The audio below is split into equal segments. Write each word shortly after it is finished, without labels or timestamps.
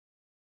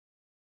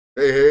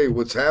Hey,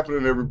 what's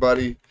happening,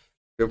 everybody?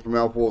 Tim from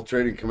Alpha Wolf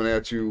Trading coming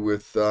at you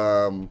with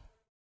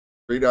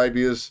great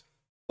ideas.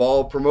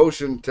 Fall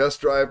promotion,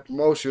 test drive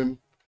promotion.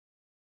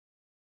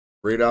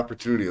 Great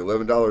opportunity,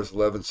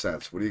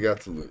 $11.11. What do you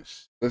got to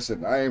lose?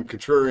 Listen, I am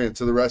contrarian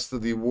to the rest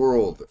of the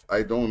world.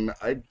 I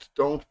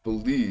don't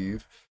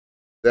believe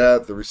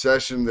that the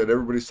recession that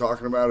everybody's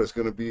talking about is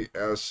going to be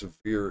as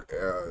severe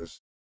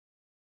as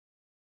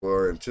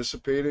we're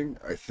anticipating.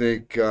 I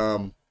think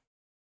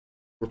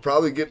we're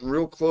probably getting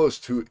real close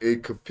to a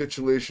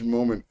capitulation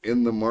moment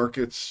in the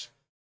markets.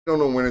 Don't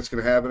know when it's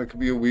going to happen. It could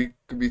be a week,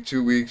 could be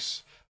 2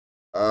 weeks.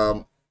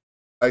 Um,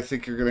 I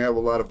think you're going to have a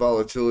lot of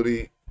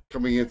volatility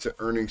coming into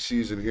earnings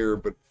season here,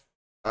 but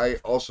I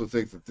also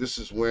think that this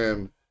is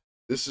when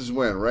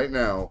right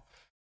now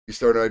you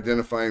start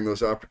identifying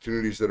those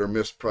opportunities that are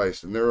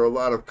mispriced. And there are a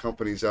lot of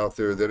companies out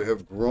there that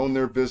have grown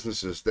their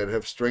businesses, that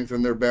have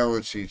strengthened their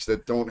balance sheets,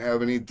 that don't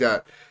have any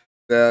debt,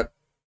 that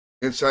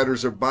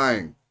insiders are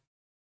buying.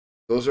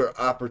 Those are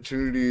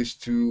opportunities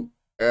to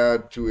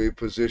add to a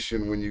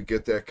position when you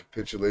get that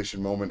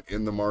capitulation moment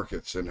in the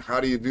markets. And how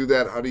do you do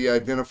that? How do you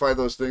identify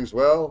those things?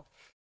 Well,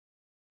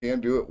 you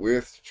can do it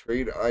with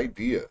trade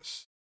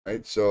ideas,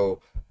 right? So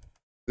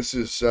this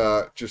is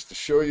just to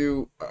show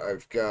you.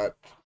 I've got,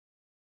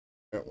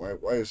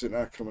 why is it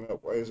not coming up?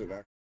 Why is it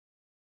not?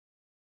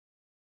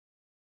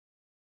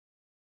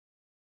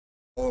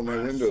 All my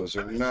windows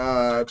are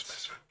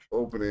not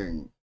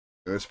opening.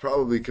 And it's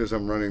probably because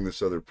I'm running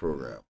this other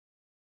program.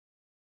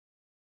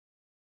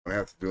 I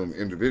have to do them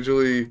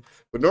individually,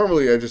 but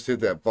normally I just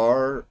hit that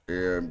bar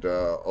and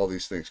all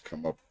these things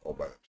come up all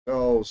by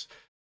themselves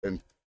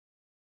and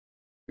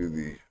do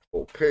the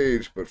whole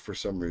page, but for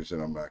some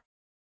reason I'm not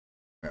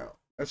now.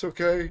 That's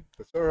okay.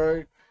 That's all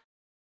right.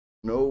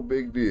 No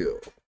big deal.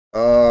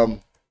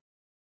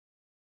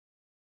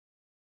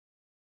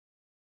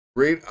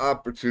 Great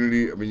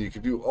opportunity. I mean, you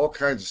can do all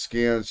kinds of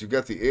scans. You've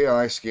got the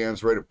AI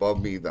scans right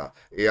above me, the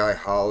AI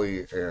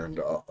Holly and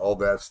all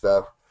that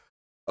stuff.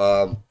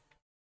 Um,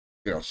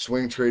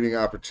 swing trading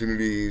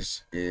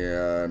opportunities,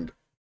 and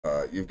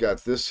you've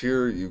got this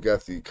here. You've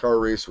got the car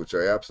race, which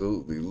I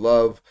absolutely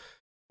love.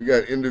 You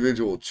got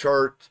individual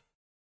chart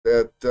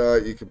that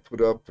you can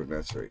put up, and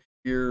that's right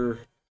here.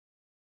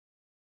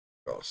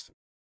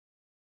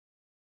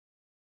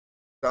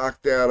 Stock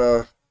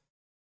data,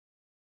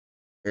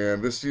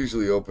 and this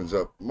usually opens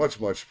up much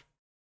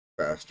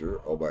faster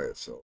all by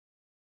itself.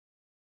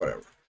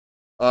 Whatever.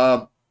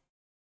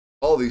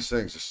 All these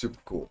things are super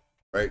cool.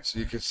 Right, so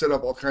you can set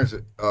up all kinds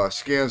of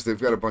scans.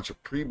 They've got a bunch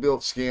of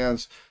pre-built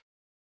scans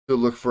to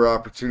look for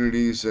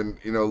opportunities.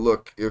 And,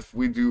 look, if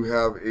we do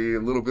have a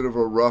little bit of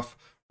a rough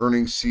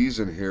earnings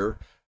season here,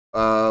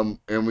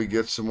 and we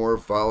get some more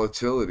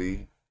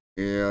volatility,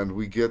 and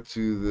we get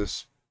to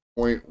this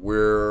point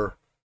where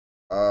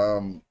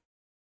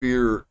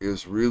fear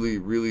is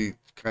really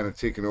kind of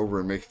taking over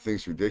and making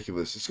things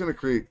ridiculous, it's going to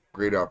create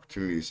great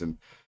opportunities. And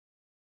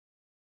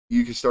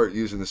you can start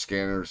using the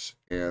scanners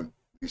and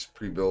these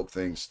pre-built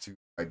things to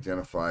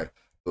identify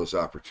those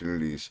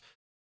opportunities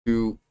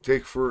to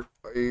take for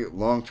a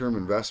long-term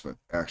investment.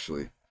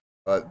 Actually,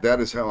 that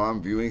is how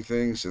I'm viewing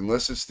things.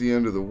 Unless it's the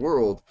end of the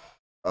world,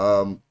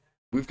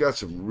 we've got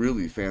some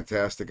really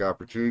fantastic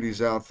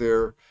opportunities out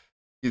there.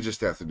 You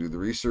just have to do the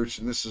research,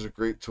 and this is a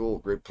great tool,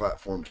 great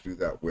platform to do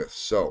that with.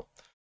 So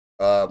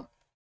fall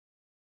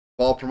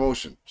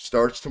promotion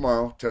starts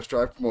tomorrow. Test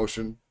drive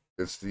promotion.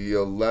 It's the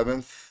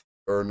 11th,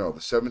 or no, the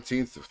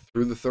 17th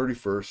through the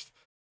 31st.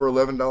 For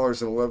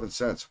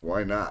 $11.11.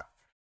 Why not?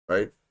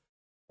 Right?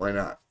 Why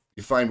not?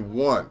 You find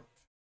one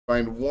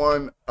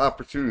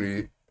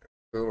opportunity.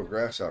 A little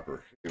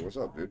grasshopper. Hey, what's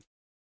up, dude?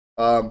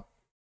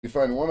 You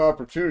find one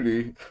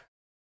opportunity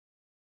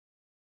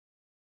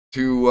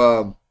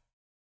to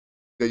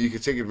that you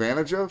can take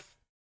advantage of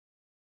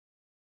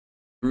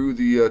through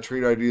the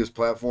Trade Ideas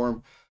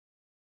platform.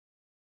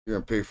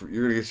 You're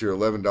gonna get your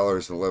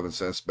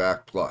 $11.11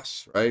 back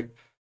plus, right?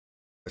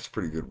 That's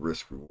pretty good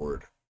risk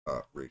reward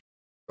rate.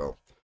 So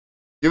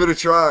give it a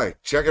try.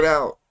 Check it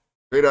out.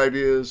 Great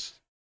ideas.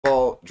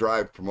 Fall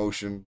drive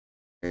promotion.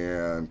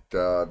 And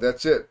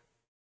that's it.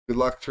 Good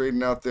luck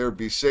trading out there.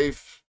 Be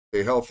safe.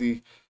 Stay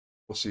healthy.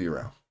 We'll see you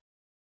around.